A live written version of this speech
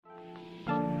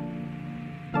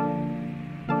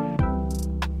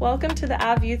Welcome to the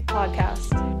Av Youth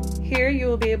Podcast. Here you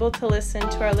will be able to listen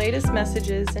to our latest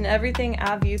messages and everything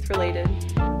Av Youth related.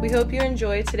 We hope you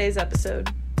enjoy today's episode.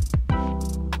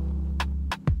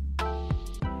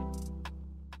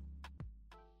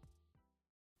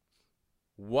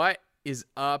 What is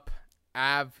up,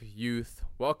 Av Youth?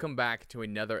 Welcome back to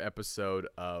another episode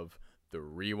of The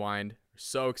Rewind. We're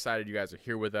so excited you guys are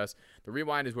here with us. The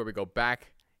Rewind is where we go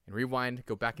back and rewind,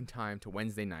 go back in time to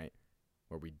Wednesday night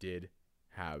where we did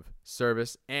have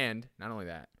service. And not only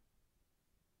that,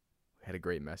 we had a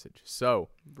great message. So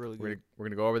Really we're good.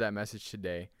 going to go over that message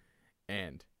today,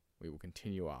 and we will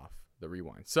continue off the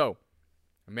Rewind. So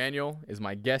Emmanuel is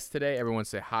my guest today. Everyone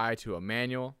say hi to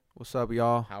Emmanuel. What's up,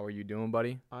 y'all? How are you doing,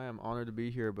 buddy? I am honored to be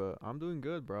here, but I'm doing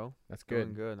good, bro. That's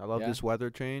Doing good. good. I love Yeah? this weather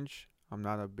change. I'm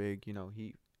not a big,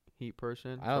 heat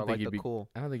person. I don't so think I like you'd the be cool.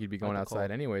 I don't think you'd be Like going the outside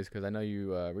cold. anyways, because I know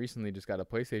you recently just got a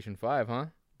PlayStation 5, huh?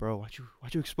 Bro,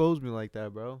 why'd you expose me like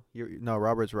that, bro? No,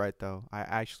 Robert's right though. I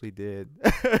actually did.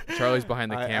 Charlie's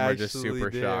behind the I camera just actually super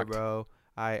did, shocked. bro.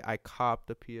 I copped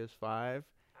the PS5,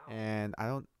 and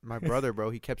my brother, bro,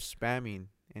 he kept spamming,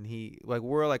 and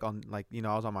we're like on, like,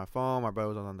 I was on my phone, my brother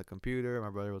was on the computer, my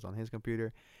brother was on his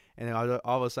computer, and then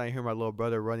all of a sudden I hear my little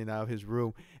brother running out of his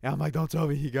room, and I'm like, don't tell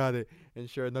me he got it. And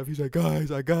sure enough, he's like, guys,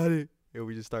 I got it. And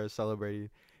we just started celebrating.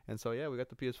 And so yeah, we got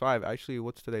the PS5. Actually,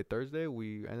 what's today? Thursday.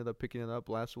 We ended up picking it up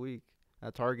last week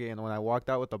at Target, and when I walked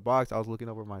out with the box, I was looking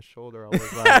over my shoulder. I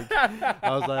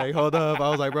was like, hold up. I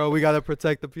was like, bro, we gotta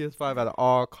protect the PS5 at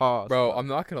all costs. Bro, I'm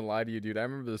not gonna lie to you, dude. I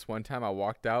remember this one time I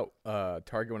walked out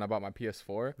Target when I bought my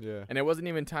PS4, Yeah. and it wasn't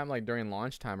even time like during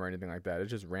launch time or anything like that. It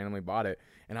just randomly bought it,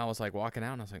 and I was like walking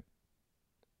out, and I was like,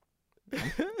 I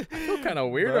feel kind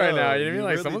of weird right now. You know what I mean?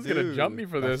 Like really someone's gonna do. jump me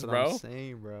for That's this, what bro. I'm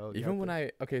saying, bro. Even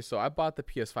when so I bought the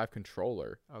PS5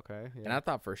 controller, Okay. Yeah. and I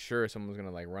thought for sure someone was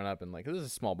gonna like run up and like, this is a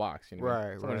small box, you know?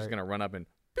 Right, Someone's just right. gonna run up and,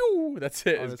 pew, that's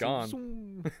it, Oh, it's that's gone.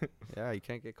 zoom. Yeah, you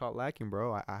can't get caught lacking,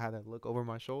 bro. I had to look over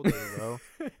my shoulder, bro.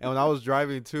 And when I was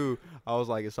driving too, I was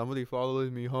like, if somebody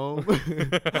follows me home,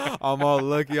 I'm all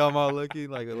looking,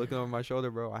 like looking over my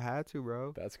shoulder, bro. I had to,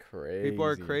 bro. That's crazy. People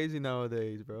are crazy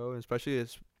nowadays, bro. Especially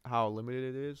it's how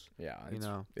limited it is. Yeah, You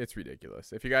know. it's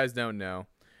ridiculous. If you guys don't know,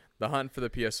 the hunt for the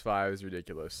PS5 is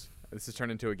ridiculous. This has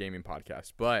turned into a gaming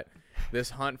podcast, but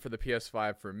this hunt for the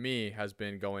PS5 for me has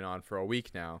been going on for a week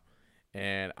now.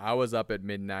 And I was up at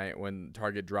midnight when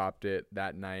Target dropped it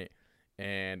that night,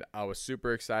 and I was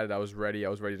super excited. I was ready. I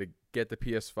was ready to get the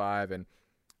PS5, and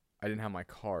I didn't have my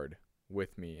card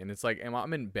with me. And it's like,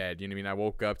 I'm in bed, you know what I mean? I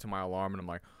woke up to my alarm, and I'm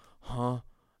like, huh?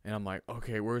 And I'm like,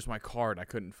 okay, where's my card? I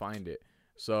couldn't find it.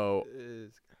 So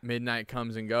midnight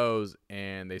comes and goes,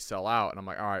 and they sell out. And I'm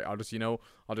like, all right, I'll just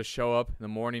show up in the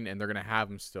morning, and they're going to have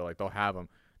them still. Like, they'll have them.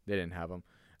 They didn't have them.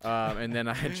 And then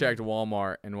I checked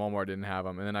Walmart, and Walmart didn't have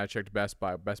them. And then I checked Best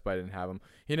Buy. Best Buy didn't have them.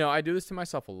 You know, I do this to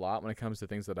myself a lot when it comes to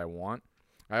things that I want.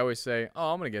 I always say,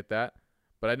 oh, I'm going to get that.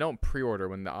 But I don't pre-order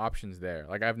when the option's there.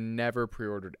 Like, I've never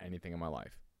pre-ordered anything in my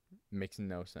life. It makes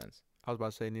no sense. I was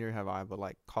about to say neither have I, but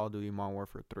like Call of Duty Modern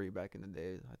Warfare 3 back in the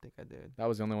days, I think I did. That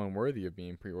was the only one worthy of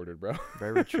being pre-ordered, bro.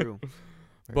 Very true.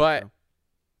 But true.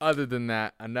 other than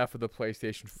that, enough of the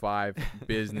PlayStation 5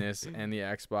 business and the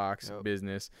Xbox Yep.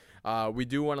 business. We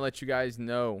do want to let you guys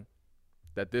know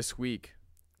that this week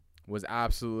was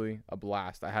absolutely a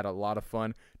blast. I had a lot of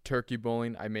fun turkey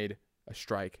bowling. I made a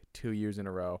strike 2 years in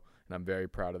a row, and I'm very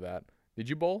proud of that. Did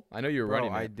you bowl? I know you were Bro,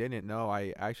 running I it. didn't know.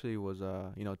 I actually was,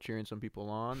 cheering some people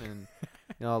on, and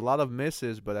a lot of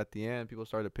misses. But at the end, people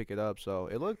started to pick it up. So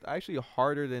it looked actually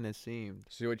harder than it seemed.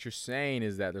 So what you're saying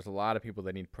is that there's a lot of people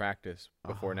that need practice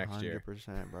before next year.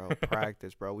 100%, bro.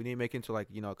 Practice, bro. We need to make it into like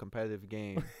a competitive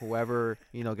game. Whoever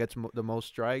gets the most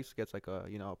strikes gets like a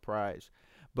a prize.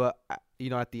 But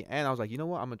at the end, I was like, you know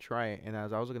what? I'm gonna try it. And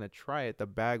as I was gonna try it, the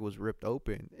bag was ripped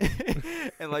open,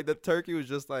 and like the turkey was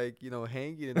just like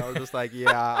hanging. And I was just like,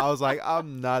 yeah. I was like,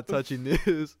 I'm not touching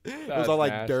this. It was all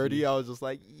like dirty. I was just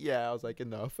like, yeah. I was like,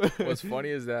 enough. What's funny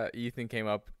is that Ethan came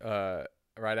up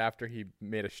right after he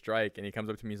made a strike, and he comes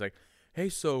up to me. He's like, "Hey,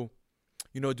 so,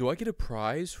 do I get a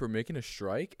prize for making a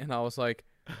strike?" And I was like,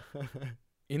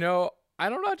 I'm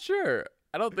not sure.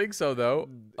 I don't think so though.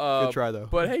 Good try though.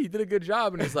 But hey, you did a good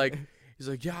job. And he's like,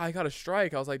 yeah, I got a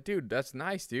strike. I was like, dude, that's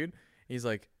nice, dude. He's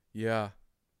like, yeah.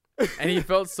 And he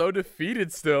felt so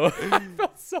defeated still. I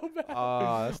felt so bad.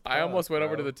 That's I almost tough, went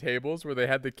over to bro. the tables where they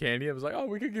had the candy. I was like, oh,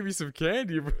 we could give you some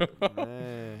candy, bro.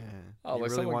 Man, Oh, you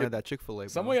like really someone wanted get- that Chick-fil-A,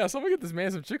 bro. Someone get this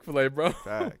man some Chick-fil-A, bro.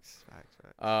 Facts.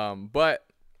 But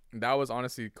that was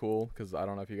honestly cool because I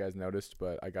don't know if you guys noticed,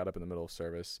 but I got up in the middle of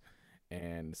service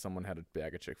and someone had a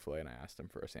bag of Chick-fil-A and I asked them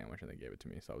for a sandwich and they gave it to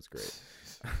me, so that was great.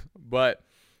 But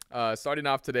Starting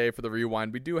off today for the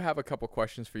rewind, we do have a couple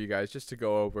questions for you guys just to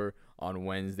go over on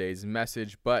Wednesday's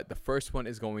message. But the first one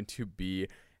is going to be,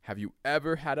 have you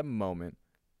ever had a moment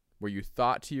where you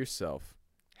thought to yourself,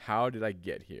 how did I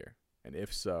get here? And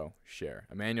if so, share.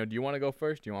 Emmanuel, do you want to go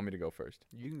first? Do you want me to go first?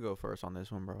 You can go first on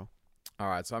this one, bro. All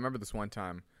right. So I remember this one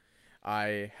time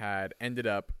I had ended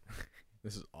up,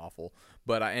 this is awful,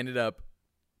 but I ended up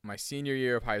my senior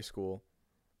year of high school.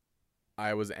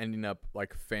 I was ending up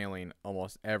like failing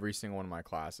almost every single one of my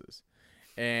classes.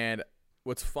 And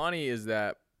what's funny is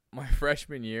that my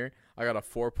freshman year, I got a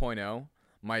 4.0.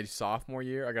 My sophomore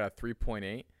year, I got a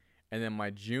 3.8. And then my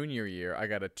junior year, I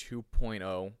got a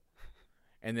 2.0.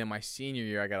 And then my senior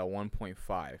year, I got a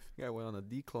 1.5. Yeah, I went on a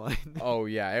decline. Oh,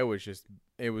 yeah. It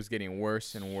was getting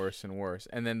worse and worse and worse.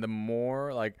 And then the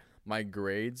more like my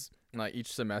grades, like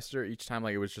each semester, each time,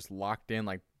 like it was just locked in,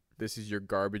 like, this is your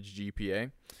garbage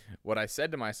GPA. What I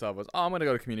said to myself was, I'm going to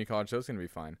go to community college, so it's going to be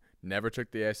fine. Never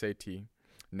took the SAT.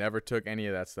 Never took any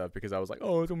of that stuff because I was like,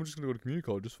 I'm just going to go to community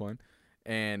college, it's fine.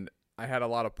 And I had a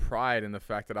lot of pride in the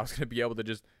fact that I was going to be able to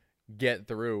just get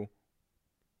through.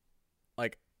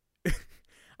 Like,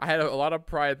 I had a lot of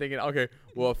pride thinking, okay,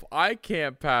 well, if I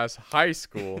can't pass high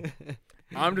school,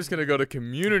 I'm just going to go to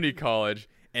community college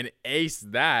and ace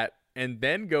that and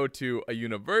then go to a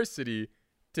university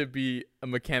to be a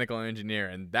mechanical engineer,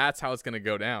 and that's how it's going to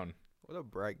go down. What a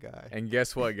bright guy. And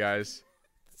guess what, guys?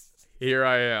 Here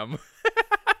I am.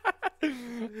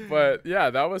 But, yeah,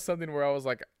 that was something where I was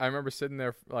like, I remember sitting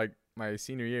there, like, my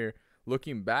senior year,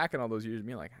 looking back on all those years,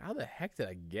 being like, how the heck did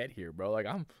I get here, bro? Like,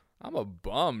 I'm a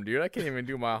bum, dude. I can't even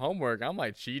do my homework. I'm,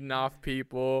 like, cheating off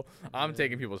people. I'm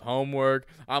taking people's homework.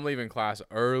 I'm leaving class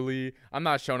early. I'm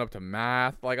not showing up to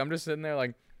math. Like, I'm just sitting there,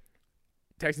 like,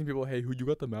 texting people, hey, who you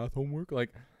got the math homework?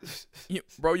 Like,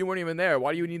 bro, you weren't even there.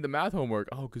 Why do you need the math homework?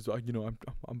 Oh, because I'm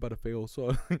about to fail.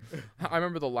 So I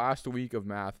remember the last week of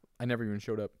math, I never even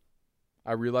showed up.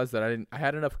 I realized that I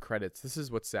had enough credits. This is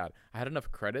what's sad. I had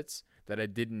enough credits that I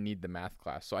didn't need the math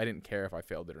class, so I didn't care if I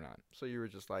failed it or not. So you were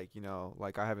just like,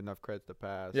 like I have enough credits to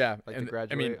pass. Yeah, like and to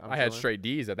graduate. I mean, I'm I had chilling. straight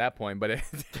D's at that point, but it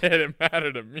didn't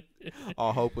matter to me.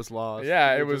 All hope was lost.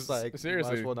 Yeah, You're it just was like,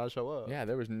 seriously. might as well not show up. Yeah,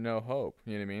 there was no hope.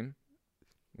 You know what I mean?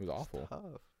 It was awful.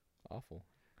 Tough. Awful.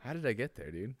 How did I get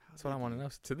there, dude? That's what I want to know.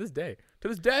 To this day. To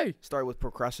this day. Start with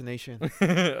procrastination.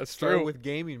 That's Start true. with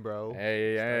gaming, bro.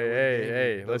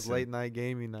 Hey. Those Listen. late night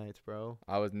gaming nights, bro.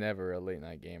 I was never a late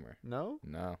night gamer. No?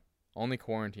 No. Only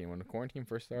quarantine. When the quarantine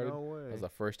first started, No way. that was the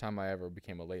first time I ever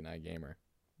became a late night gamer.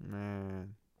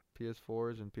 Man,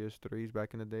 PS4s and PS3s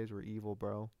back in the days were evil,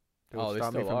 bro. They Oh, would they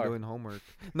stop me still from are. doing homework.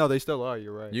 No, they still are.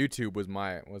 You're right. YouTube was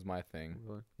my thing.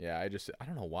 Really? Yeah, I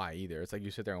don't know why either. It's like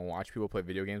you sit there and watch people play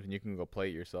video games and you can go play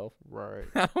it yourself. Right.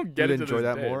 I don't get You'd it to enjoy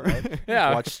this that day, more. bro.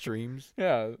 Yeah. Watch streams.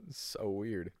 Yeah, it's so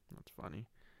weird. That's funny.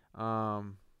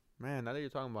 Man, now that you're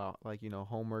talking about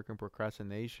homework and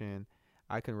procrastination,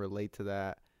 I can relate to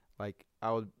that. Like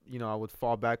I would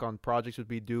fall back on projects would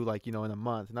be due in a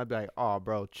month, and I'd be like, oh,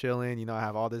 bro, chilling. I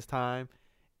have all this time,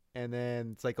 and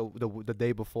then it's like the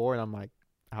day before, and I'm like,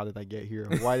 how did I get here?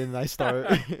 Why didn't I start?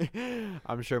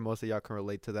 I'm sure most of y'all can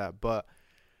relate to that. But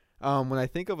when I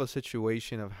think of a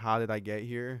situation of how did I get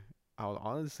here, I would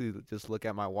honestly just look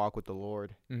at my walk with the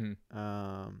Lord. Mm-hmm.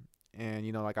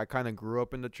 And I kind of grew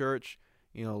up in the church,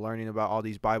 learning about all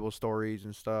these Bible stories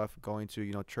and stuff, going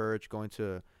to church, going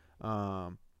to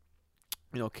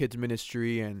kids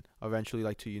ministry, and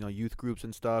eventually to youth groups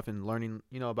and stuff, and learning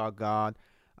about God.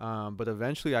 But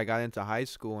eventually I got into high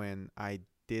school and I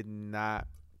did not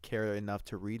care enough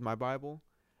to read my Bible.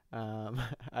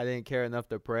 I didn't care enough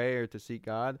to pray or to seek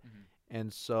God. Mm-hmm.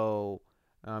 And so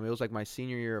it was like my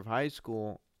senior year of high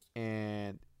school,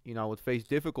 and I would face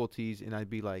difficulties, and I'd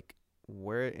be like,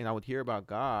 and I would hear about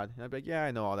God, and I'd be like, yeah,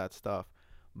 I know all that stuff.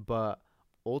 But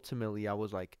ultimately I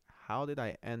was like, how did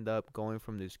I end up going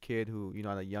from this kid who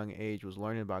at a young age was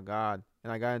learning about God,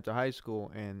 and I got into high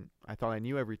school and I thought I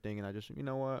knew everything, and I just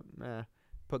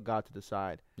put God to the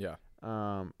side. Yeah.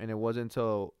 And it wasn't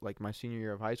until my senior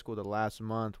year of high school, the last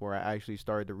month, where I actually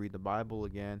started to read the Bible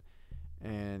again,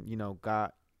 and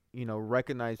got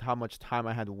recognized how much time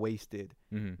I had wasted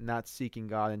not seeking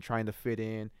God and trying to fit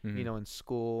in, in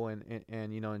school and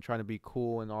and trying to be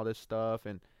cool and all this stuff,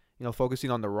 and focusing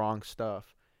on the wrong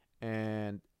stuff.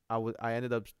 And I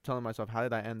ended up telling myself, how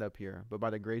did I end up here? But by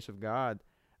the grace of God,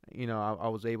 I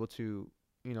was able to,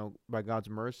 by God's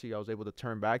mercy, I was able to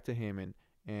turn back to Him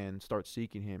and start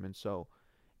seeking Him. And so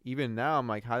even now I'm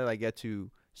like, how did I get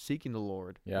to seeking the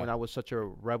Lord when I was such a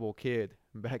rebel kid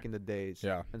back in the days?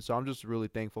 Yeah. And so I'm just really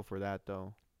thankful for that,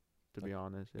 though, to be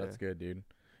honest. Yeah. That's good, dude.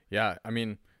 Yeah, I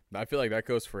mean, I feel like that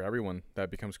goes for everyone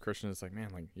that becomes Christian. It's like,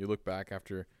 man, you look back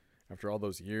after after all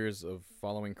those years of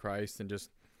following Christ and just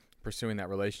pursuing that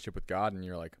relationship with God, and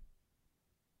you're like,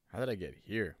 how did I get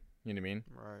here? You know what I mean?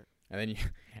 Right. And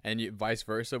then you vice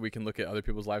versa. We can look at other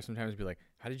people's lives sometimes and be like,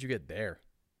 how did you get there?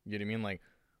 You know what I mean? Like,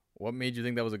 what made you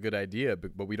think that was a good idea?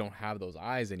 But we don't have those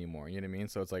eyes anymore. You know what I mean?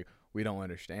 So it's like, we don't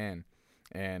understand.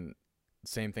 And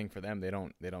same thing for them. They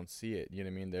don't see it. You know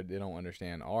what I mean? They don't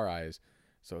understand our eyes.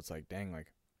 So it's like, dang,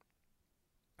 like,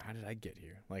 how did I get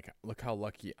here? Like, look how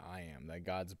lucky I am that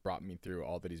God's brought me through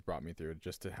all that he's brought me through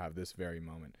just to have this very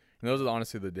moment. And those are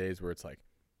honestly the days where it's like,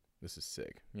 this is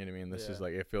sick. You know what I mean? This is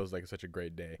like, it feels like such a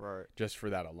great day. Right. Just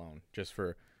for that alone. Just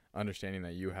for understanding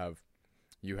that you have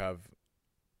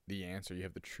the answer. You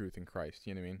have the truth in Christ.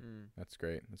 You know what I mean? That's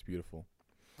great. That's beautiful.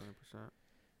 100%.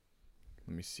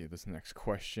 Let me see this next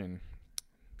question.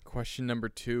 Question number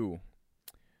 2.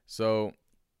 So,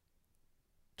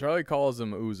 Charlie calls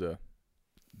him Uzzah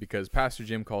because Pastor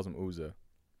Jim calls him Uzzah.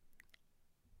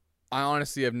 I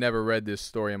honestly have never read this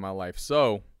story in my life,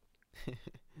 so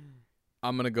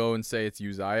I'm going to go and say it's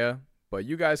Uzziah, but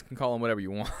you guys can call him whatever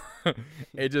you want.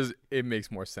 It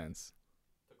makes more sense.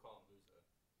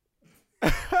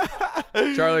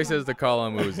 Charlie says to call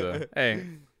him Uzzah. Hey,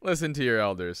 listen to your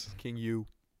elders. King you.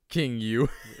 King you.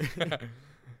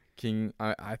 King,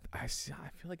 I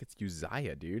feel like it's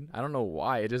Uzziah, dude. I don't know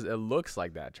why. It looks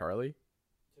like that, Charlie.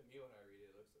 To me, when I read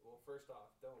it, well, first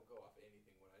off, don't go off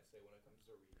anything when I say when it comes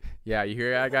to reading. Yeah, you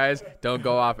hear that, guys? Don't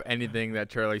go off anything that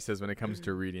Charlie says when it comes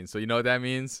to reading. So you know what that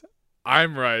means?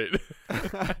 I'm right.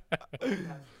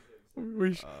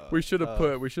 we should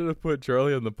have put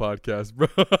Charlie on the podcast, bro.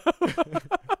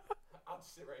 I'll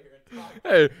sit right here and talk.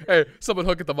 Hey, someone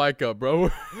hook the mic up, bro.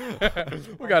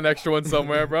 We got an extra one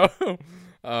somewhere, bro.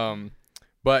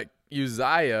 But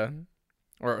Uzzah,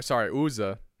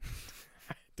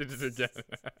 did it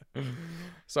again.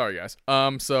 Sorry, guys.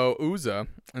 So Uzzah,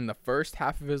 in the first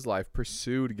half of his life,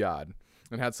 pursued God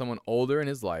and had someone older in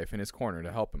his life in his corner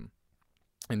to help him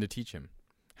and to teach him.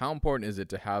 How important is it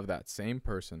to have that same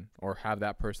person or have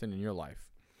that person in your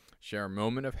life share a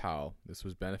moment of how this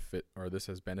has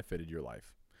benefited your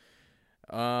life?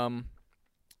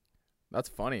 That's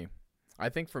funny. I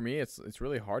think for me, it's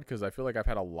really hard because I feel like I've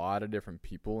had a lot of different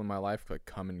people in my life like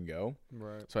come and go.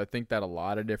 Right. So I think that a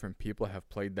lot of different people have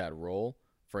played that role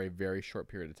for a very short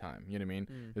period of time. You know what I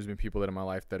mean? There's been people that in my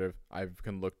life that I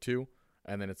can look to,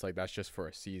 and then it's like that's just for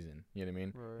a season. You know what I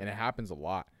mean? Right. And it happens a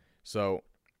lot. So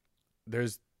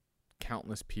there's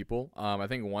countless people. I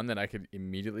think one that I could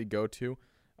immediately go to,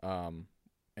 and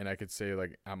I could say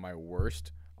like at my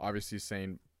worst, obviously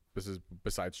saying this is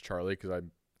besides Charlie because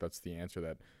that's the answer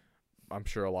that I'm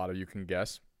sure a lot of you can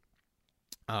guess.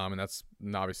 And that's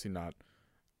obviously not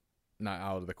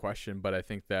out of the question, but I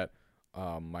think that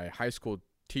my high school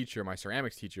teacher, my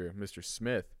ceramics teacher, Mr.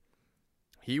 Smith,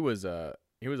 he was a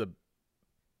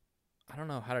I don't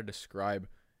know how to describe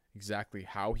exactly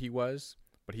how he was,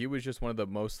 but he was just one of the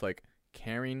most like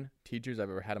caring teachers I've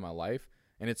ever had in my life.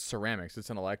 And it's ceramics, it's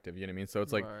an elective, you know what I mean? So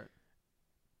it's like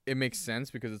it makes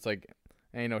sense because it's like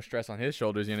ain't no stress on his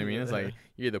shoulders, you know what I mean? It's like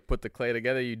you either put the clay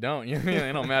together, you don't, you know what I mean?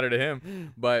 It don't matter to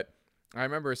him. But I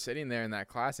remember sitting there in that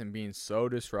class and being so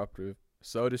disruptive,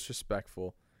 so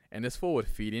disrespectful, and this fool would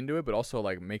feed into it, but also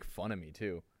like make fun of me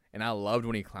too. And I loved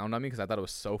when he clowned on me because I thought it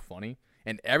was so funny,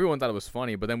 and everyone thought it was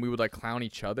funny. But then we would like clown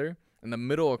each other in the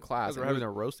middle of class. We're having a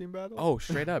roasting battle. Oh,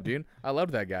 straight up, dude! I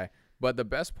loved that guy. But the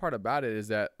best part about it is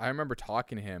that I remember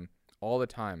talking to him all the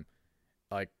time,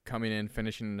 like coming in,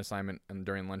 finishing an assignment, and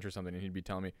during lunch or something, and he'd be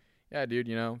telling me, "Yeah, dude,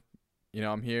 you know,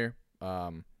 I'm here.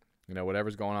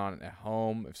 Whatever's going on at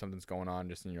home, if something's going on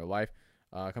just in your life,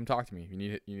 come talk to me. If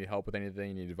you need help with anything,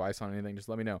 you need advice on anything, just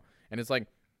let me know." And it's like,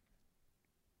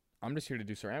 I'm just here to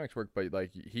do ceramics work, but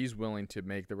like he's willing to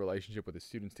make the relationship with the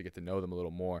students to get to know them a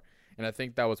little more. And I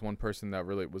think that was one person that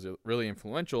really was really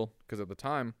influential because at the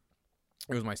time,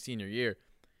 it was my senior year,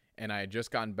 and I had just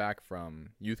gotten back from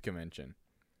youth convention.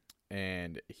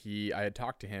 And I had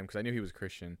talked to him because I knew he was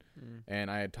Christian, and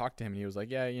I had talked to him, and he was like,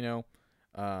 "Yeah,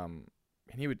 and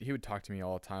he would talk to me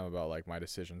all the time about like my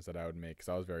decisions that I would make because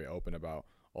I was very open about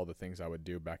all the things I would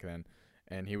do back then."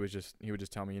 And he would just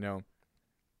tell me,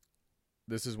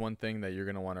 this is one thing that you're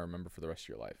gonna want to remember for the rest of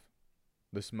your life.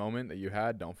 This moment that you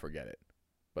had, don't forget it.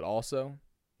 But also,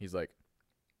 he's like,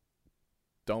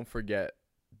 don't forget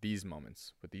these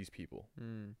moments with these people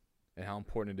and how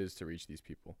important it is to reach these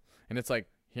people. And it's like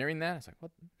hearing that, it's like,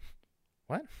 what?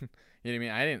 You know what I mean?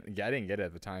 I didn't get it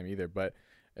at the time either, but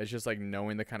it's just like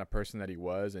knowing the kind of person that he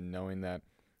was and knowing that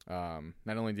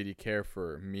not only did he care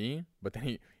for me, but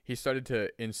then he started to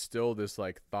instill this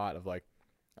like thought of like,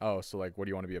 oh, so like, what do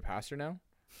you want to be a pastor now?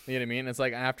 You know what I mean? It's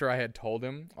like after I had told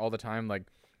him all the time, like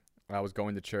I was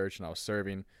going to church and I was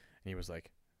serving, and he was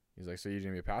like, so you're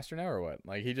gonna be a pastor now or what?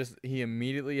 Like he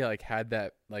immediately like had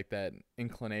that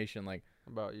inclination, like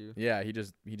About you. yeah, he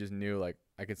just knew like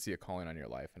I could see a calling on your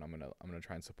life, and I'm gonna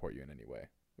try and support you in any way.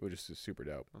 It was just super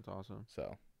dope. That's awesome.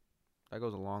 So That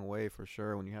goes a long way for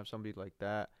sure when you have somebody like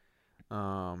that,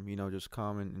 just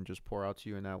come and just pour out to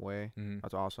you in that way.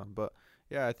 That's awesome. But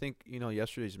yeah, I think,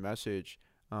 yesterday's message,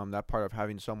 that part of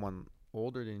having someone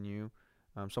older than you,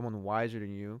 someone wiser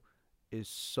than you is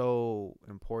so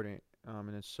important.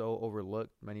 And it's so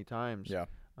overlooked many times. yeah,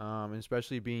 And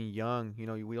especially being young,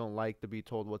 we don't like to be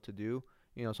told what to do.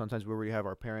 Sometimes we already have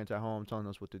our parents at home telling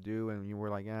us what to do, and we're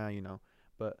like,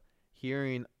 but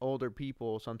hearing older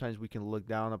people, sometimes we can look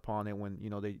down upon it when,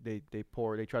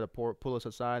 they try to pull us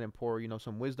aside and pour,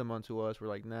 some wisdom onto us. We're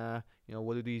like, nah,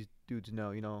 what do these dudes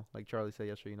know? Like Charlie said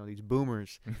yesterday, these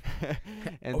boomers.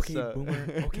 And okay,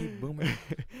 boomer. Okay, boomer.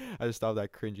 I just stopped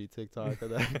that cringy TikTok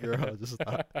of that girl. Just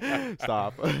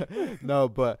stop. No,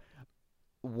 but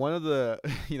one of the,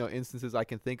 instances I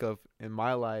can think of in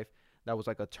my life that was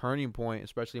like a turning point,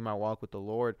 especially in my walk with the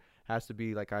Lord, has to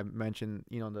be, like I mentioned,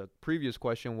 the previous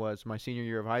question was my senior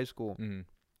year of high school.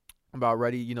 About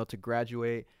ready, to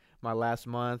graduate. My last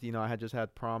month, I had just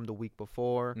had prom the week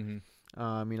before,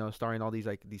 starting all these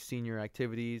senior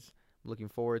activities, looking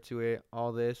forward to it,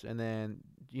 all this. And then,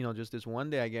 just this one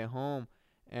day I get home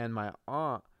and my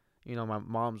aunt, my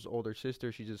mom's older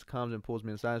sister, she just comes and pulls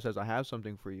me aside and says, I have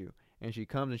something for you. And she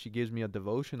comes and she gives me a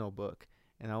devotional book.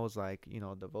 And I was like,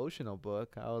 a devotional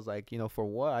book. I was like, for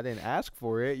what? I didn't ask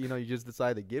for it. You just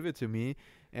decided to give it to me.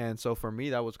 And so for me,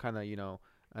 that was kind of,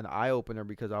 an eye opener,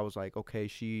 because I was like, okay,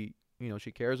 she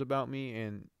cares about me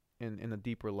and in a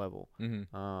deeper level.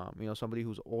 Somebody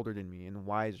who's older than me and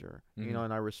wiser, and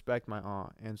I respect my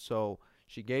aunt. And so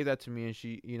she gave that to me, and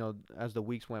she, as the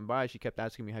weeks went by, she kept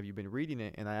asking me, have you been reading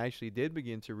it? And I actually did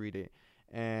begin to read it.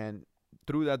 And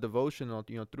through that devotional,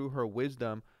 through her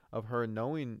wisdom of her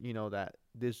knowing, that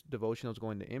this devotional is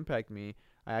going to impact me,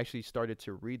 I actually started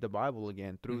to read the Bible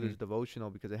again through this devotional,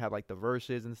 because it had like the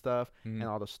verses and stuff and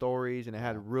all the stories, and it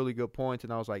had really good points.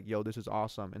 And I was like, yo, this is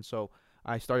awesome. And so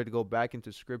I started to go back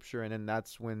into scripture, and then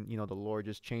that's when, the Lord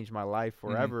just changed my life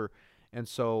forever. And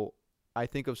so I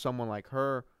think of someone like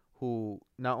her who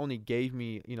not only gave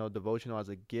me, devotional as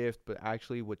a gift, but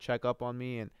actually would check up on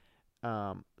me and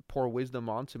pour wisdom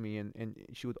onto me, and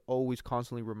she would always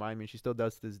constantly remind me, she still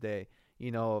does to this day,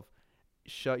 of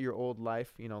shut your old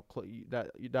life,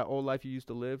 that old life you used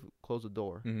to live, close the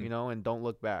door, and don't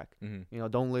look back,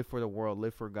 don't live for the world,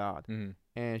 live for God.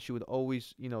 And she would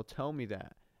always, tell me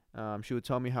that. She would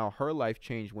tell me how her life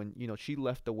changed when, she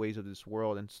left the ways of this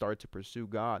world and started to pursue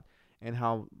God, and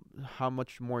how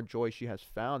much more joy she has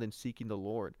found in seeking the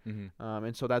Lord.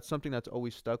 And so that's something that's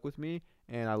always stuck with me.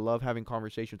 And I love having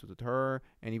conversations with her.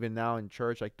 And even now in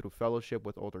church, like through fellowship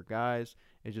with older guys,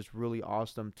 it's just really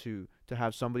awesome to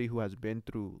have somebody who has been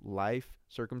through life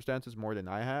circumstances more than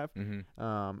I have.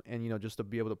 And, just to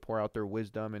be able to pour out their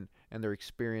wisdom and their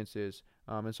experiences.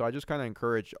 And so I just kind of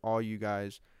encourage all you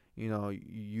guys,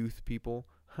 youth people,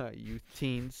 youth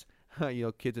teens,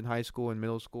 kids in high school and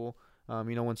middle school.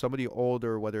 When somebody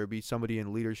older, whether it be somebody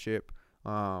in leadership,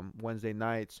 Wednesday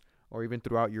nights, or even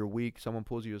throughout your week, someone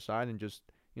pulls you aside and just,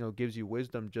 gives you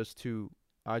wisdom,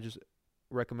 I just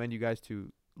recommend you guys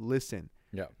to listen.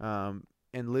 Yeah.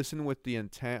 And listen with the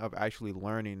intent of actually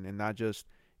learning, and not just,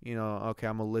 okay,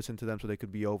 I'm going to listen to them so they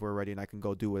could be over already and I can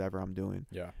go do whatever I'm doing.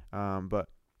 Yeah. But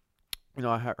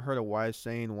I heard a wise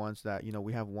saying once that,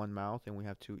 we have one mouth and we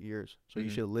have two ears. So you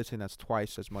should listen as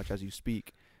twice as much as you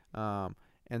speak.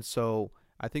 And so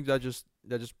I think that just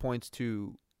points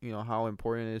to, how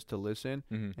important it is to listen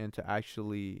and to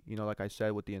actually, like I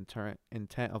said, with the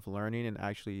intent of learning, and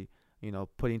actually,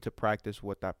 putting to practice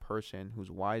what that person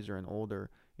who's wiser and older,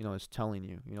 is telling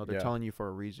you. They're telling you for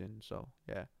a reason. So,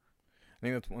 yeah. I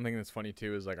think that's one thing that's funny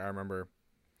too, is like I remember,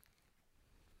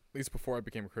 at least before I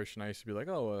became a Christian, I used to be like,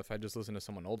 oh, well, if I just listen to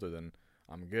someone older, then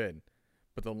I'm good.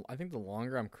 But I think the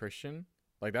longer I'm Christian,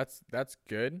 like that's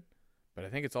good. But I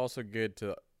think it's also good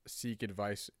to seek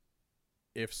advice,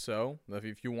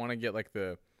 if you want to get like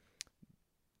the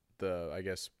I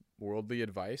guess worldly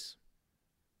advice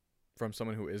from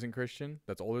someone who isn't Christian,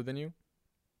 that's older than you,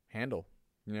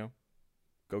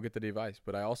 go get the advice.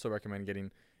 But I also recommend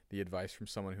getting the advice from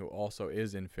someone who also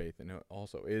is in faith and who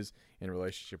also is in a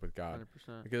relationship with God.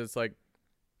 100%. Because it's like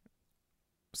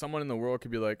someone in the world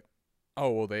could be like, oh,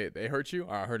 well, they hurt you,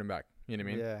 I hurt them back. You know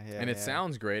what I mean? Yeah. And it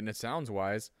sounds great and it sounds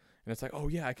wise. And it's like, oh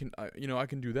yeah, I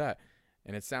can do that.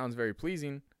 And it sounds very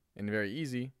pleasing and very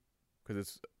easy, because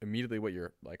it's immediately what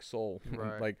your like soul,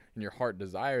 Right. like in your heart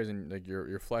desires and like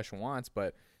your flesh wants.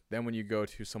 But then when you go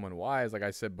to someone wise, like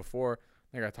I said before,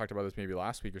 I think I talked about this maybe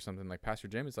last week or something, like Pastor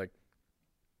Jim is like,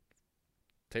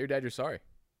 tell your dad you're sorry.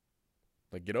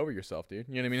 Like, get over yourself, dude.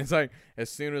 You know what I mean? It's like, as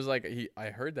soon as like I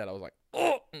heard that, I was like,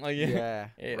 oh, like, Yeah,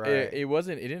 it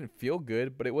didn't feel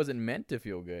good, but it wasn't meant to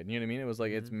feel good. You know what I mean? It was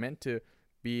like, it's meant to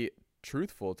be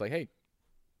truthful. It's like, hey,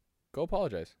 go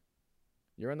apologize.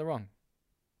 You're in the wrong.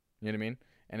 You know what I mean?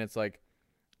 And it's like,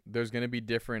 there's going to be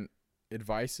different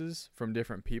advices from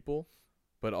different people,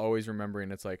 but always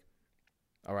remembering it's like,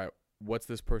 all right, what's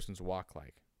this person's walk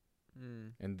like?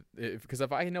 And because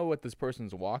if I know what this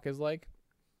person's walk is like,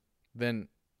 then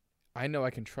I know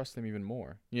I can trust them even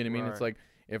more. You know what I mean? It's like,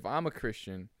 if I'm a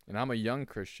Christian and I'm a young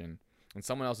Christian and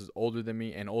someone else is older than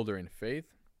me and older in faith,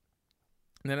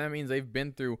 then that means they've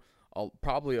been through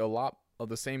probably a lot of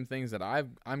the same things that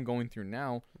I'm going through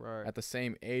now at the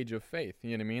same age of faith.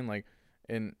 You know what I mean? Like,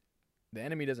 and the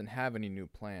enemy doesn't have any new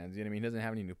plans. You know what I mean? He doesn't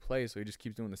have any new plays, so he just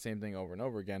keeps doing the same thing over and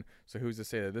over again. So who's to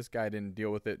say that this guy didn't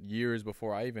deal with it years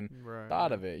before I even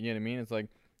thought of it? You know what I mean? It's like,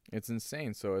 it's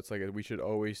insane. So it's like we should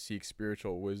always seek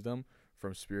spiritual wisdom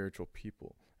from spiritual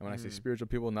people. And when I say spiritual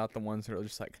people, not the ones who are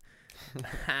just like,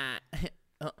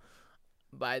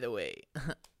 by the way,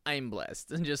 I'm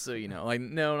blessed. And just so you know, like,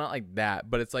 no, not like that.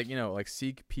 But it's like, you know, like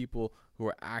seek people who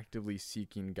are actively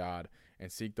seeking God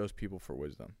and seek those people for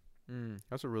wisdom.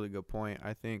 That's a really good point.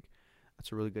 I think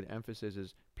that's a really good emphasis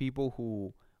is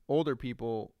older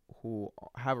people who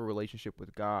have a relationship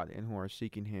with God and who are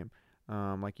seeking him.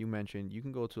 Like you mentioned, you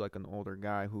can go to like an older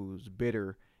guy who's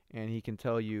bitter and he can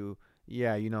tell you,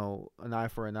 yeah, you know, an eye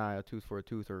for an eye, a tooth for a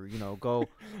tooth, or, you know, go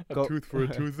tooth for a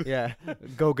tooth. Yeah.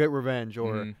 Go get revenge,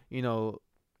 or, you know,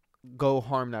 go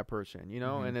harm that person, you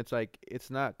know? And it's like,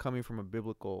 it's not coming from a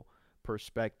biblical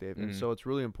perspective. And so it's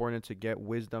really important to get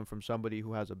wisdom from somebody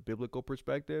who has a biblical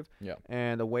perspective. Yeah.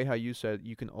 And the way how you said,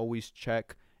 you can always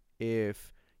check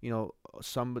if, you know,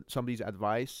 somebody's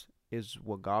advice is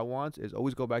what God wants, is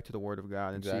always go back to the word of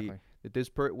God and see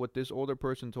that what this older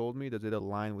person told me, does it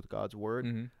align with God's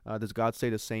word? Does God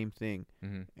say the same thing?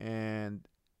 And,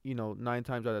 you know, 9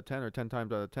 times out of 10 or 10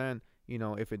 times out of 10, you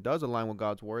know, if it does align with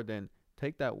God's word, then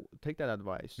take that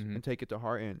advice and take it to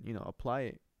heart and, you know, apply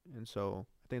it. And so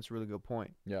I think it's a really good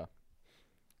point. Yeah.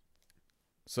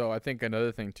 So I think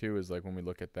another thing too is like when we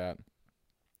look at that,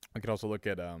 I could also look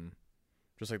at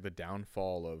just like the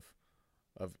downfall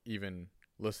of even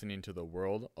listening to the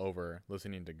world over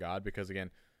listening to God. Because again,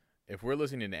 if we're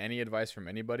listening to any advice from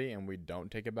anybody and we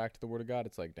don't take it back to the word of God,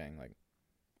 it's like, dang, like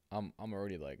I'm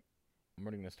already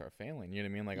gonna start failing. You know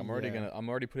what I mean? Like I'm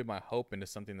already putting my hope into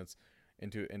something that's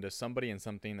into somebody and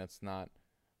something that's not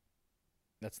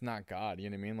God. You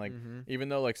know what I mean? Like even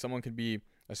though like someone could be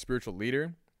a spiritual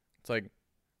leader, it's like,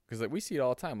 because like we see it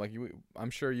all the time. Like I'm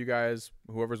sure you guys,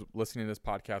 whoever's listening to this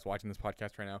podcast, watching this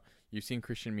podcast right now, you've seen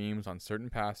Christian memes on certain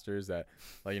pastors that,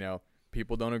 like, you know,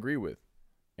 people don't agree with,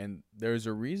 and there's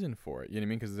a reason for it. You know what I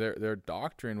mean? Because their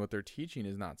doctrine, what they're teaching,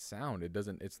 is not sound.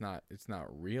 It's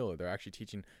not real. They're actually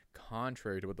teaching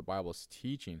contrary to what the Bible is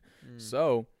teaching.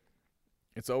 So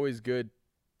it's always good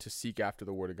to seek after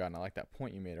the word of God. And I like that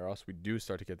point you made, or else we do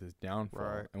start to get this downfall.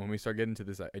 Right. And when we start getting to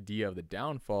this idea of the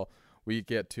downfall, we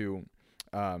get to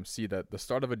see that the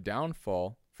start of a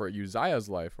downfall for Uzziah's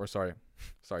life, or sorry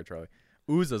Charlie,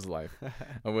 Uzzah's life,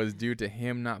 was due to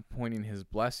him not pointing his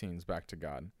blessings back to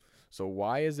God. So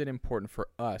why is it important for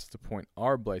us to point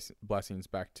our blessings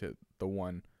back to the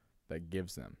one that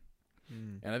gives them?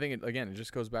 And I think it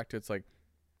just goes back to, it's like,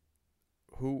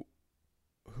 who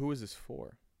is this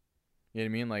for? You know what I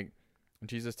mean? Like,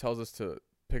 Jesus tells us to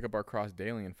pick up our cross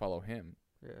daily and follow him.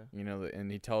 Yeah. You know,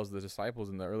 and he tells the disciples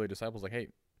and the early disciples, like, hey,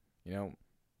 you know,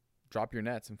 drop your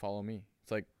nets and follow me.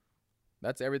 It's like,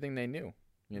 that's everything they knew.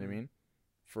 You know what I mean?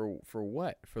 For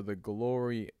what? For the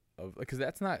glory of, because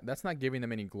that's not giving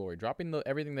them any glory. Dropping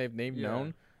everything they've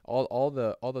known, all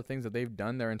the things that they've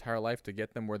done their entire life to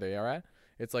get them where they are at.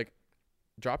 It's like,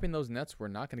 dropping those nets, we're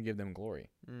not going to give them glory.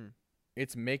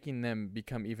 It's making them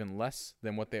become even less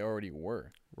than what they already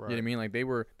were. Right. You know what I mean? Like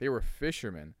they were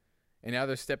fishermen, and now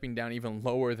they're stepping down even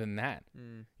lower than that. You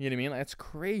know what I mean? Like, that's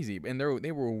crazy. And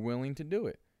they were willing to do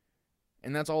it,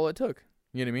 and that's all it took.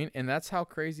 You know what I mean? And that's how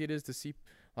crazy it is to see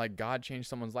like God change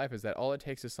someone's life, is that all it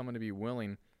takes is someone to be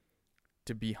willing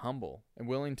to be humble and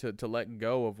willing to let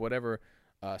go of whatever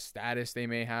status they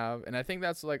may have. And I think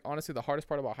that's, like, honestly the hardest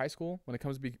part about high school when it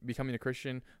comes to becoming a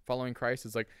Christian, following Christ,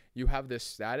 is like you have this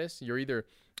status. You're either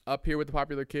up here with the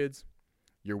popular kids,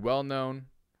 you're well known,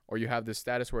 or you have this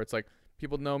status where it's like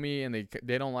people know me and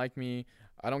they don't like me.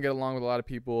 I don't get along with a lot of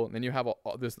people. And then you have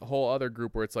this whole other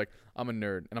group where it's like, I'm a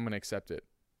nerd and I'm going to accept it.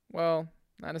 Well,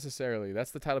 not necessarily.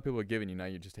 That's the title people are giving you. Now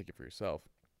you just take it for yourself.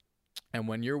 And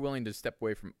when you're willing to step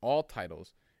away from all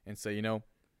titles and say, you know,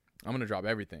 I'm going to drop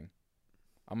everything.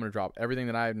 I'm going to drop everything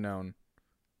that I've known,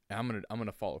 and I'm going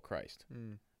to follow Christ.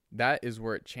 That is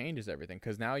where it changes everything,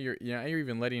 because now you're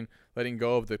even letting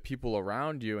go of the people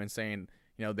around you and saying,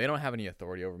 you know, they don't have any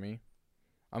authority over me.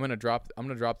 I'm going to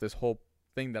drop this whole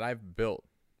thing that I've built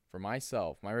for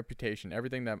myself, my reputation,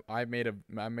 everything that I may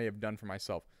have done for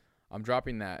myself. I'm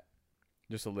dropping that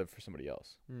just to live for somebody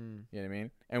else. You know what I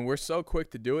mean? And we're so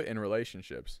quick to do it in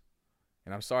relationships.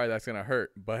 And I'm sorry that's going to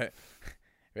hurt, but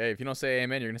hey, if you don't say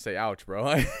amen, you're going to say ouch,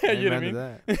 bro. You know what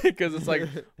I mean? Because it's like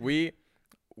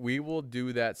we will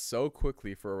do that so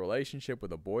quickly for a relationship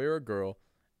with a boy or a girl,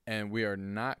 and we are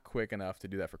not quick enough to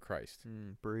do that for Christ.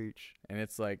 Preach. And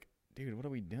it's like, dude, what are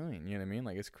we doing? You know what I mean?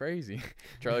 Like, it's crazy.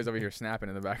 Charlie's over here snapping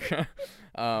in the background.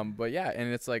 But yeah,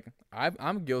 and it's like,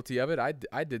 I'm guilty of it.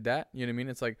 I did that. You know what I mean?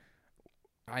 It's like,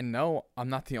 I know I'm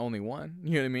not the only one.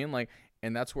 You know what I mean? Like,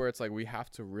 and that's where it's like, we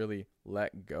have to really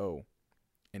let go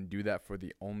and do that for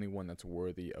the only one that's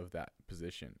worthy of that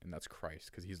position. And that's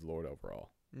Christ, because he's Lord over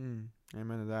all.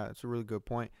 Amen to that. It's a really good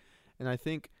point. And I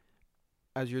think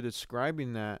as you're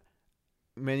describing that,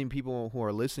 many people who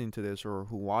are listening to this or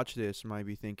who watch this might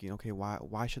be thinking, okay,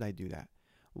 why should I do that?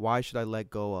 Why should I let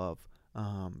go of,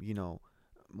 you know,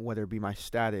 whether it be my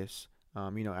status,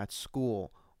 you know, at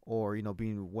school, or, you know,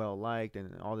 being well liked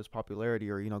and all this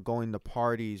popularity, or, you know, going to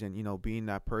parties and, you know, being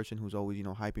that person who's always, you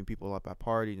know, hyping people up at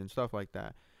parties and stuff like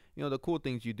that. You know, the cool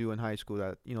things you do in high school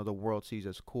that, you know, the world sees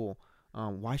as cool.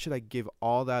 Why should I give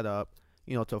all that up,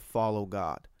 you know, to follow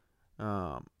God?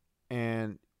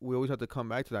 And we always have to come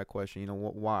back to that question, you know,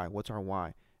 why? What's our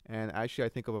why? And actually, I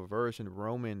think of a verse in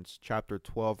Romans chapter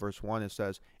 12, verse 1. It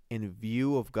says, in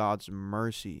view of God's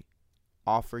mercy,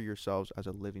 offer yourselves as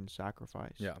a living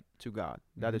sacrifice to God.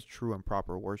 That is true and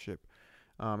proper worship.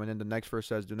 And then the next verse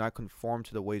says, do not conform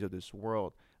to the ways of this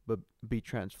world, but be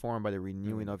transformed by the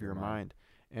renewing of your mind.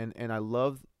 And I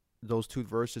love those two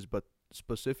verses, but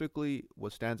specifically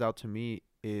what stands out to me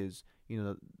is, you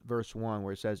know, verse 1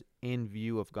 where it says, in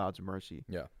view of God's mercy,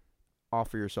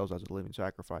 offer yourselves as a living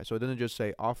sacrifice. So it doesn't just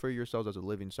say offer yourselves as a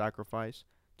living sacrifice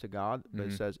to God, but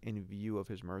it says in view of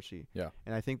his mercy.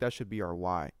 And I think that should be our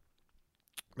why.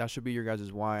 That should be your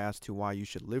guys' why as to why you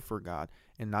should live for God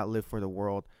and not live for the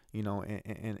world, you know,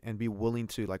 and be willing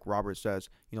to, like Robert says,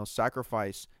 you know,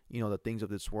 sacrifice, you know, the things of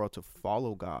this world to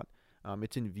follow God.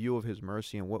 It's in view of his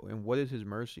mercy. And what is his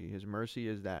mercy? His mercy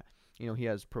is that, you know, he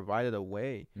has provided a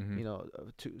way, you know,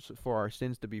 for our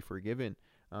sins to be forgiven.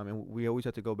 And we always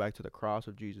have to go back to the cross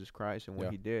of Jesus Christ and what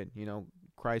he did. You know,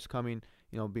 Christ coming,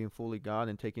 you know, being fully God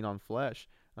and taking on flesh,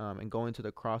 and going to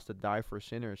the cross to die for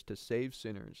sinners, to save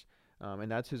sinners.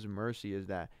 And that's his mercy, is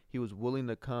that he was willing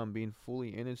to come being fully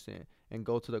innocent and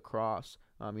go to the cross,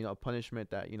 you know, a punishment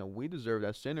that, you know, we deserved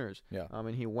as sinners.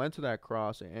 And he went to that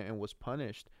cross and was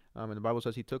punished. And the Bible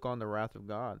says he took on the wrath of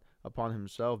God upon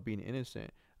himself, being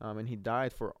innocent. And he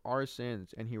died for our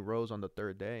sins, and he rose on the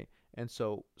third day. And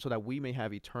so that we may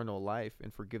have eternal life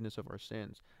and forgiveness of our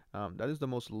sins. That is the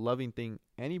most loving thing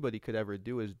anybody could ever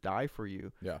do, is die for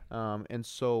you. And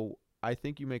so I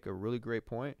think you make a really great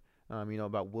point, you know,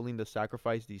 about willing to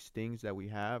sacrifice these things that we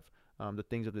have, the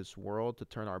things of this world, to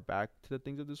turn our back to the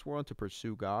things of this world, to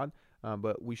pursue God.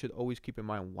 But we should always keep in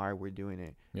mind why we're doing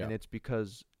it. And it's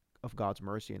because of God's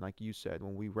mercy. And like you said,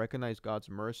 when we recognize God's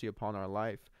mercy upon our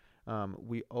life,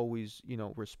 we always, you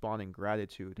know, respond in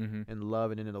gratitude and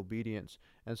love and in obedience.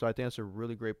 And so I think that's a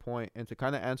really great point. And to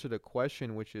kind of answer the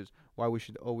question, which is why we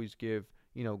should always give,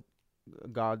 you know,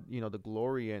 God, you know, the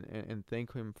glory and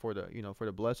thank him for the, you know, for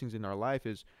the blessings in our life,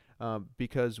 is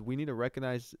because we need to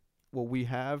recognize what we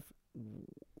have.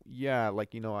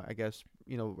 Like, you know, I guess,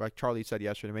 you know, like Charlie said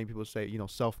yesterday, many people say, you know,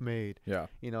 self-made,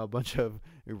 you know, a bunch of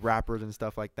rappers and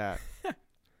stuff like that.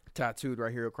 Tattooed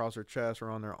right here across their chest or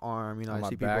on their arm, you know, I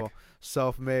see people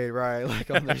self-made, right, like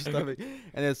on their stomach.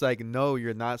 And it's like, no,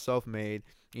 you're not self-made.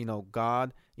 You know,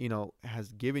 God, you know,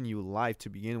 has given you life to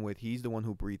begin with. He's the one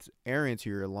who breathes air into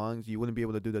your lungs. You wouldn't be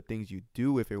able to do the things you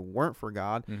do if it weren't for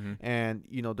God. And,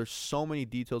 you know, there's so many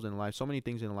details in life, so many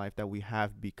things in life that we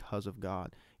have because of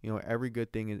God. You know, every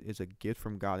good thing is a gift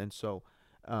from God. And so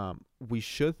we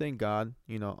should thank God,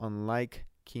 you know, unlike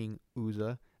King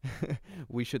Uzzah.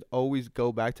 We should always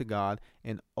go back to God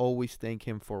and always thank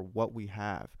him for what we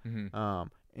have.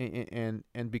 And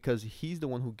because he's the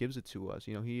one who gives it to us,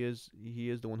 you know, he is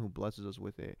the one who blesses us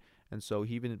with it. And so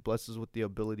he even blesses us with the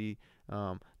ability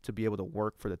to be able to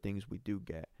work for the things we do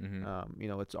get. You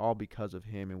know, it's all because of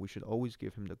him, and we should always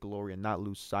give him the glory and not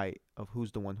lose sight of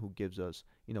who's the one who gives us,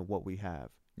 you know, what we have.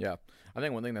 Yeah. I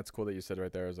think one thing that's cool that you said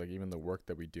right there is, like, even the work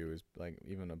that we do is, like,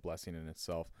 even a blessing in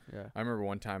itself. I remember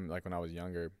one time, like, when I was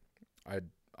younger,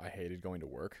 I hated going to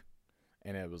work,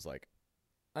 and it was like,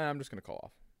 I'm just gonna call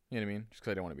off. You know what I mean? Just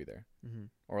because I didn't want to be there, Mm-hmm.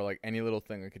 or like any little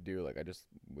thing I could do, like I just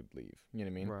would leave. You know what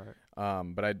I mean?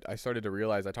 Right. But I started to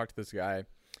realize, I talked to this guy.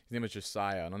 His name was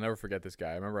Josiah, and I'll never forget this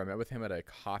guy. I remember I met with him at a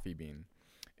Coffee Bean,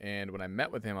 and when I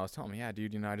met with him, I was telling him, yeah,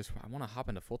 dude, I want to hop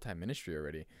into full-time ministry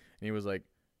already. And he was like,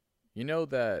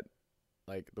 that,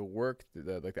 like, the work,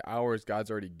 the hours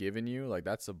God's already given you, like,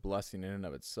 that's a blessing in and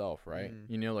of itself, right?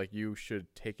 Like, you should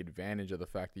take advantage of the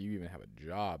fact that you even have a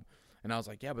job. And I was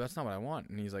like, yeah, but that's not what I want.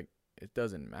 And he's like, it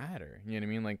doesn't matter. You know what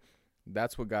I mean? Like,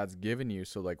 that's what God's given you.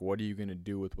 So, like, what are you going to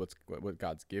do with what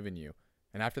God's given you?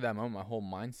 And after that moment, my whole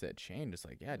mindset changed. It's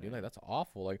like, yeah, dude, like, that's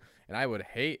awful. Like, and I would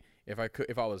hate if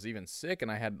I was even sick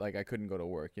and I couldn't go to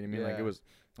work. You know what I mean? Like,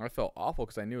 I felt awful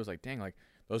because I knew it was like, dang, like,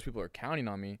 those people are counting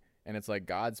on me. And it's like,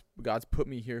 God's put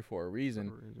me here for a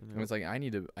reason. And it's like, I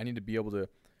need to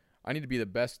be the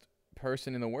best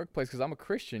person in the workplace because I'm a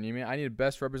Christian. You know what I mean? I need to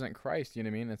best represent Christ. You know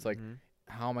what I mean? It's like,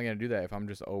 how am I going to do that if I'm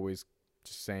just always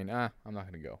just saying, I'm not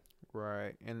going to go.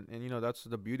 Right. And that's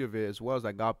the beauty of it as well, is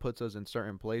that God puts us in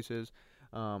certain places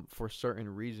for certain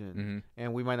reasons.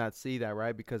 And we might not see that,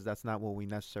 right? Because that's not what we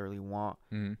necessarily want.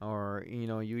 Or,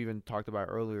 you even talked about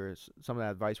earlier, some of the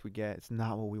advice we get, it's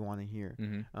not what we want to hear.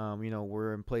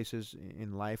 We're in places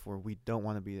in life where we don't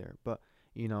want to be there. But,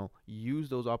 use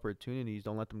those opportunities.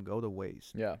 Don't let them go to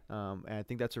waste. Yeah. And I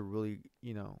think that's a really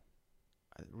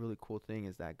cool thing,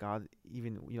 is that God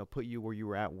even, put you where you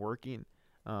were at working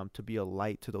to be a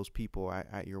light to those people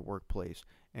at your workplace.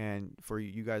 And for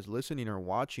you guys listening or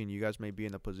watching, you guys may be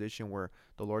in a position where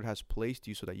the Lord has placed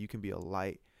you so that you can be a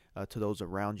light to those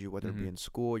around you, whether it be in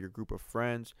school, your group of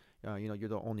friends. You're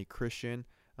the only Christian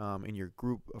in your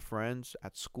group of friends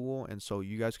at school, and so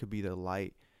you guys could be the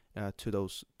light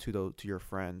to your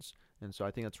friends. And so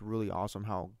I think that's really awesome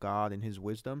how God in his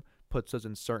wisdom puts us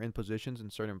in certain positions in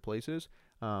certain places,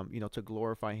 to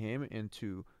glorify him and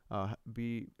to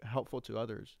be helpful to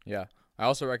others. Yeah. I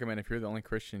also recommend, if you're the only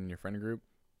Christian in your friend group,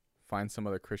 find some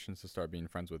other Christians to start being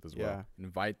friends with as well. Yeah.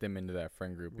 Invite them into that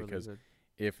friend group, Really because good.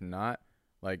 if not,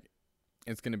 like,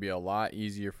 it's going to be a lot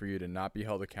easier for you to not be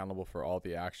held accountable for all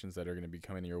the actions that are going to be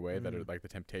coming your way, that are like the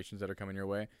temptations that are coming your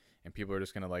way. And people are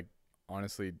just going to, like,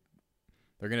 honestly,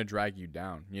 they're going to drag you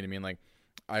down. You know what I mean?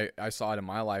 Like, I saw it in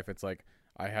my life. It's like,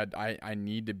 I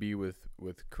need to be with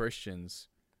Christians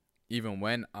even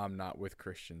when I'm not with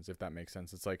Christians, if that makes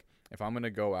sense. It's like, if I'm going to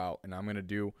go out and I'm going to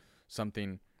do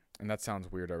something, and that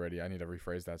sounds weird already, I need to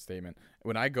rephrase that statement.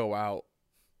 When I go out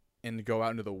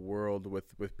into the world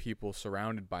with people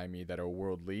surrounded by me that are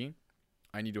worldly,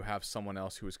 I need to have someone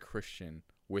else who is Christian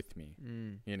with me. You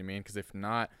know what I mean? Because if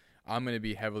not, I'm going to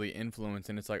be heavily influenced,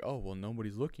 and it's like, oh, well,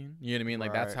 nobody's looking. You know what I mean?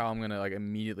 Like, that's how I'm going to, like,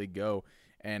 immediately go.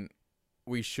 And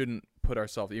we shouldn't put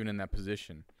ourselves even in that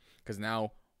position, because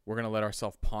now we're going to let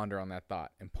ourselves ponder on that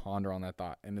thought.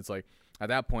 And it's like, at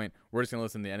that point, we're just going to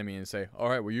listen to the enemy and say, all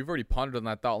right, well, you've already pondered on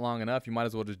that thought long enough. You might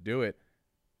as well just do it.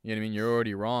 You know what I mean? You're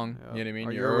already wrong. Yep. You know what I mean?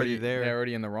 Or you're already there. You're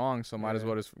already in the wrong, so might as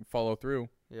well just follow through.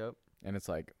 Yep. And it's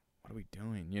like, what are we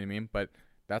doing? You know what I mean? But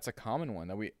that's a common one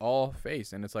that we all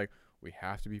face. And it's like, we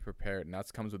have to be prepared. And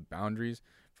that comes with boundaries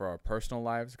for our personal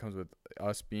lives. It comes with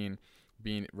us being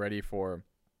ready for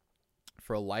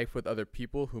a life with other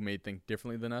people who may think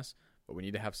differently than us. But we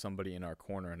need to have somebody in our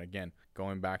corner. And again,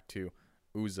 going back to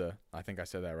Uzzah, I think I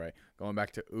said that right. Going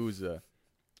back to Uzzah,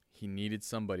 he needed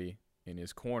somebody in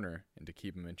his corner and to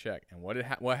keep him in check. And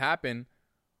what happened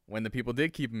when the people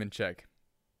did keep him in check?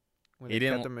 When he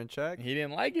kept him in check? He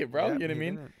didn't like it, bro. Yep, you know what I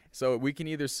mean? didn't. So we can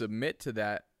either submit to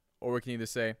that, or we can either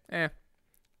say, I'm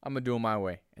going to do it my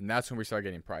way. And that's when we start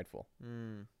getting prideful.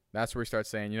 That's where we start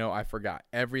saying, I forgot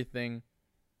everything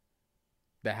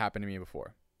that happened to me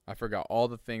before. I forgot all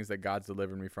the things that God's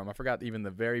delivered me from. I forgot even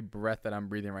the very breath that I'm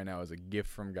breathing right now is a gift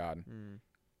from God.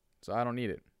 So I don't need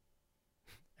it.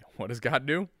 What does God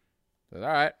do? He says, all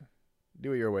right,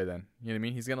 do it your way then. You know what I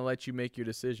mean? He's going to let you make your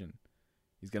decision.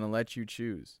 He's going to let you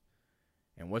choose.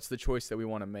 And what's the choice that we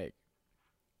want to make?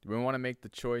 Do we want to make the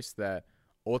choice that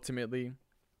ultimately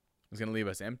is going to leave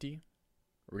us empty?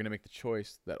 Or we're going to make the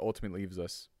choice that ultimately leaves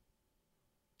us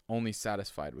only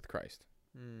satisfied with Christ?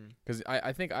 Because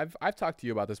I think I've talked to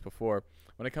you about this before.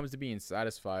 When it comes to being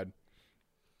satisfied,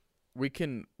 we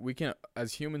can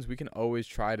as humans, we can always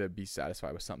try to be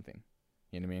satisfied with something.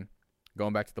 You know what I mean?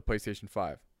 Going back to the PlayStation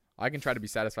 5. I can try to be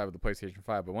satisfied with the PlayStation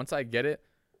 5, but once I get it,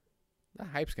 the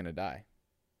hype's going to die.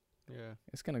 Yeah.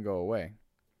 It's going to go away.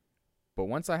 But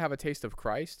once I have a taste of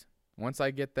Christ, once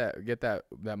I get that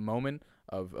moment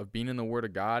of being in the Word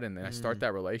of God, and then I start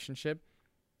that relationship,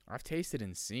 I've tasted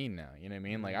and seen now. You know what I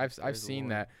mean? Like, I've seen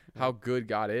that, how good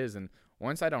God is. And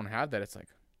once I don't have that, it's like,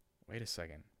 wait a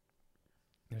second.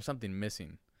 there's something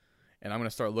missing. And I'm going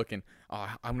to start looking,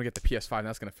 I'm going to get the PS5 and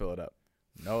that's going to fill it up.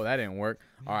 No, that didn't work.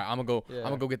 All right, I'm going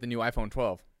to go get the new iPhone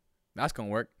 12. That's going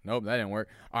to work. Nope, that didn't work.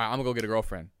 All right, I'm going to go get a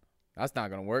girlfriend. That's not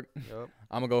going to work. Yep.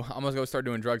 I'm going to go start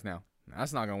doing drugs now.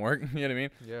 That's not going to work. You know what I mean?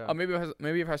 Yeah. Oh,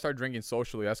 maybe if I start drinking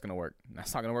socially, that's going to work.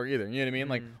 That's not going to work either. You know what I mean?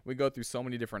 Like, we go through so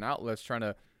many different outlets trying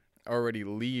to already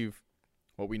leave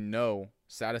what we know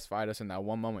satisfied us in that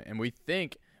one moment. And we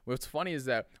think, what's funny is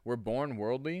that we're born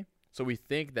worldly, so we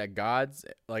think that God's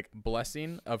like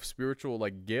blessing of spiritual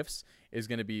like gifts is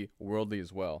going to be worldly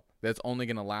as well. That's only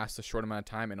going to last a short amount of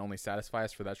time and only satisfy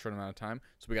us for that short amount of time.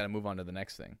 So we got to move on to the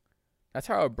next thing. That's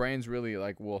how our brains really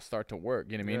like will start to work.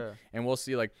 You know what I mean? Yeah. And we'll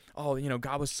see like, oh, you know,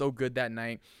 God was so good that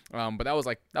night. But that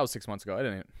was 6 months ago.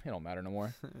 It don't matter no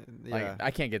more. Yeah. Like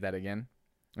I can't get that again.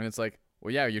 And it's like,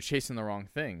 well, yeah, you're chasing the wrong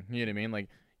thing. You know what I mean? Like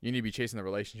you need to be chasing the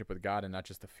relationship with God and not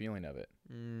just the feeling of it.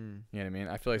 You know what I mean?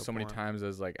 I feel like Good so many point. times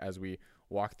as we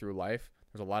walk through life,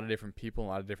 there's a lot of different people, a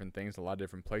lot of different things, a lot of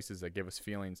different places that give us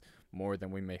feelings more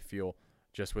than we may feel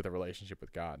just with a relationship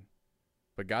with God.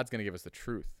 But God's going to give us the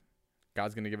truth.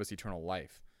 God's going to give us eternal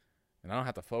life. And I don't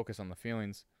have to focus on the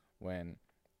feelings when,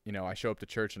 you know, I show up to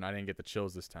church and I didn't get the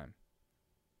chills this time.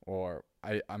 Or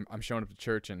I'm showing up to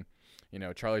church and, you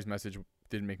know, Charlie's message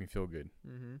didn't make me feel good.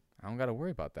 I don't got to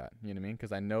worry about that. You know what I mean?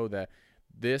 Because I know that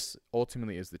this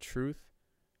ultimately is the truth,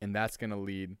 and that's going to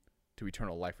lead to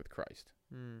eternal life with Christ.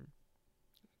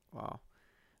 Wow.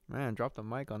 Man, drop the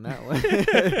mic on that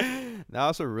one. That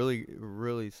was a really,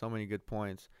 really so many good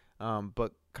points.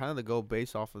 But kind of the go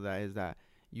based off of that is that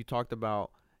you talked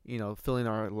about, you know, filling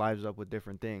our lives up with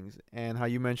different things. And how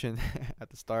you mentioned at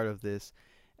the start of this,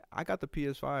 I got the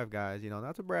PS5, guys. You know,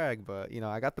 not to brag, but, you know,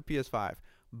 I got the PS5.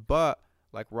 But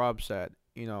like Rob said,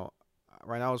 you know,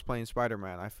 right now I was playing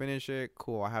Spider-Man. I finish it.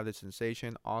 Cool. I have this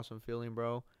sensation. Awesome feeling,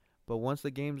 bro. But once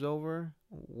the game's over,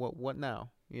 what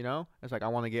now? You know? It's like I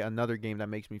want to get another game that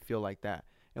makes me feel like that.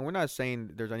 And we're not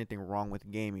saying there's anything wrong with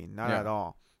gaming. Not at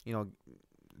all. You know,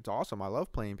 it's awesome. I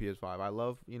love playing PS5. I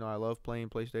love playing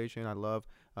PlayStation. I love,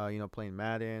 playing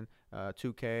Madden,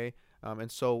 2K.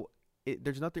 And so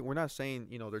there's nothing, we're not saying,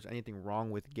 you know, there's anything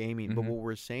wrong with gaming. But what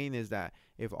we're saying is that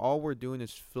if all we're doing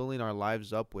is filling our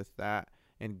lives up with that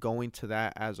and going to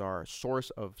that as our source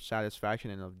of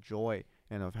satisfaction and of joy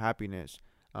and of happiness,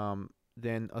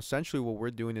 then essentially what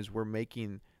we're doing is we're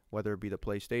making, whether it be the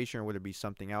PlayStation or whether it be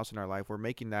something else in our life, we're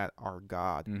making that our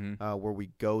God, where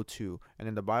we go to. And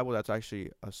in the Bible, that's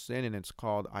actually a sin, and it's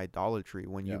called idolatry.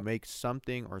 When you make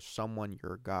something or someone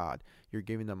your God, you're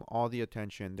giving them all the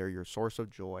attention. They're your source of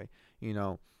joy, you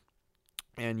know.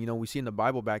 And, you know, we see in the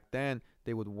Bible back then,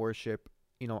 they would worship,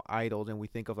 you know, idols, and we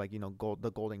think of like, you know,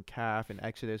 the golden calf and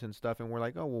Exodus and stuff. And we're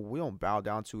like, oh, well, we don't bow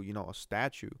down to, you know, a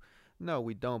statue. No,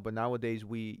 we don't. But nowadays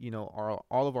we, you know,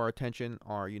 all of our attention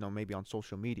are, you know, maybe on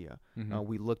social media.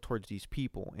 We look towards these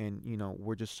people and, you know,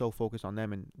 we're just so focused on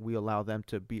them and we allow them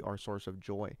to be our source of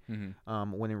joy.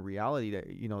 When in reality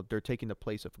that, you know, they're taking the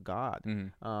place of God.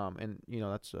 And, you know,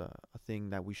 that's a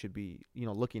thing that we should be, you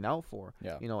know, looking out for,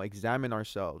 you know, examine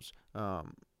ourselves,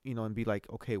 you know, and be like,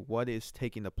 okay, what is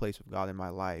taking the place of God in my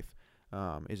life?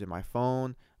 Is it my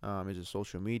phone? Is it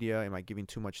social media? Am I giving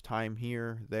too much time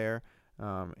here, there?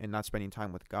 And not spending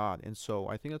time with God. And so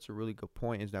I think that's a really good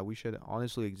point, is that we should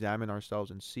honestly examine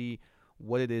ourselves and see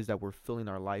what it is that we're filling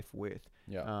our life with.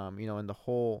 You know, and the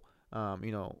whole,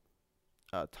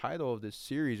 title of this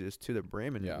series is To the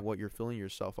Brim, and what you're filling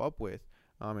yourself up with.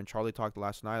 And Charlie talked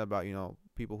last night about, you know,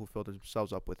 people who fill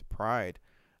themselves up with pride.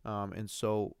 And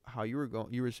so how you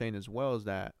were saying as well is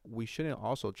that we shouldn't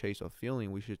also chase a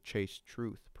feeling. We should chase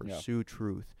truth, pursue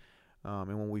truth.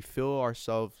 And when we fill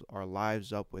our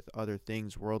lives up with other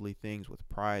things, worldly things, with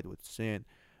pride, with sin,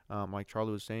 like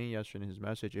Charlie was saying yesterday in his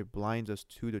message, it blinds us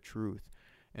to the truth.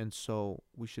 And so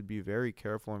we should be very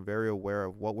careful and very aware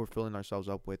of what we're filling ourselves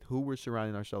up with, who we're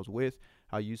surrounding ourselves with.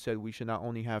 How you said we should not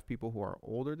only have people who are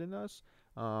older than us,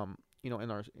 you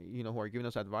know, who are giving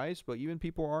us advice, but even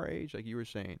people our age, like you were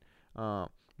saying,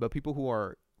 but people who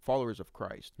are followers of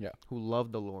Christ, who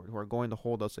love the Lord, who are going to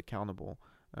hold us accountable.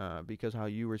 Because how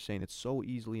you were saying, it's so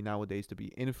easily nowadays to be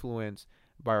influenced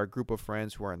by our group of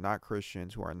friends who are not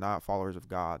Christians, who are not followers of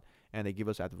God, and they give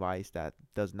us advice that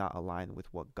does not align with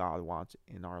what God wants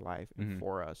in our life and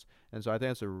for us. And so I think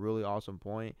that's a really awesome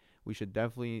point. We should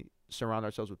definitely surround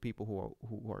ourselves with people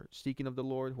who are seeking of the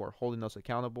Lord, who are holding us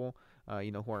accountable,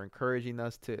 you know, who are encouraging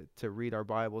us to read our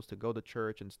Bibles, to go to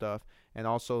church and stuff, and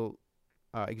also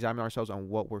examine ourselves on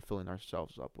what we're filling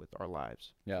ourselves up with, our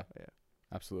lives. Yeah.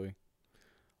 Absolutely.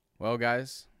 Well,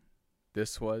 guys,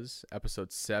 this was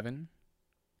episode 7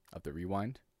 of The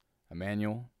Rewind.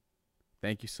 Emmanuel,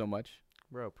 thank you so much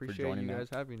Bro, appreciate joining you that. guys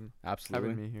having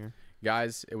Absolutely. me here.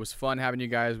 Guys, it was fun having you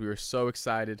guys. We were so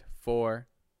excited for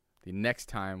the next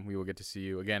time we will get to see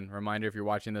you. Again, reminder, if you're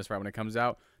watching this right when it comes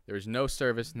out, there is no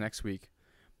service next week,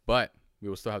 but we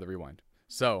will still have the rewind.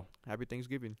 So, Happy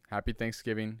Thanksgiving. happy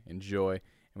Thanksgiving. Enjoy.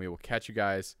 And we will catch you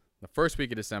guys the first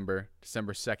week of December,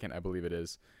 December 2nd, I believe it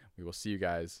is. We will see you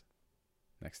guys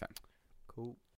next time. Cool.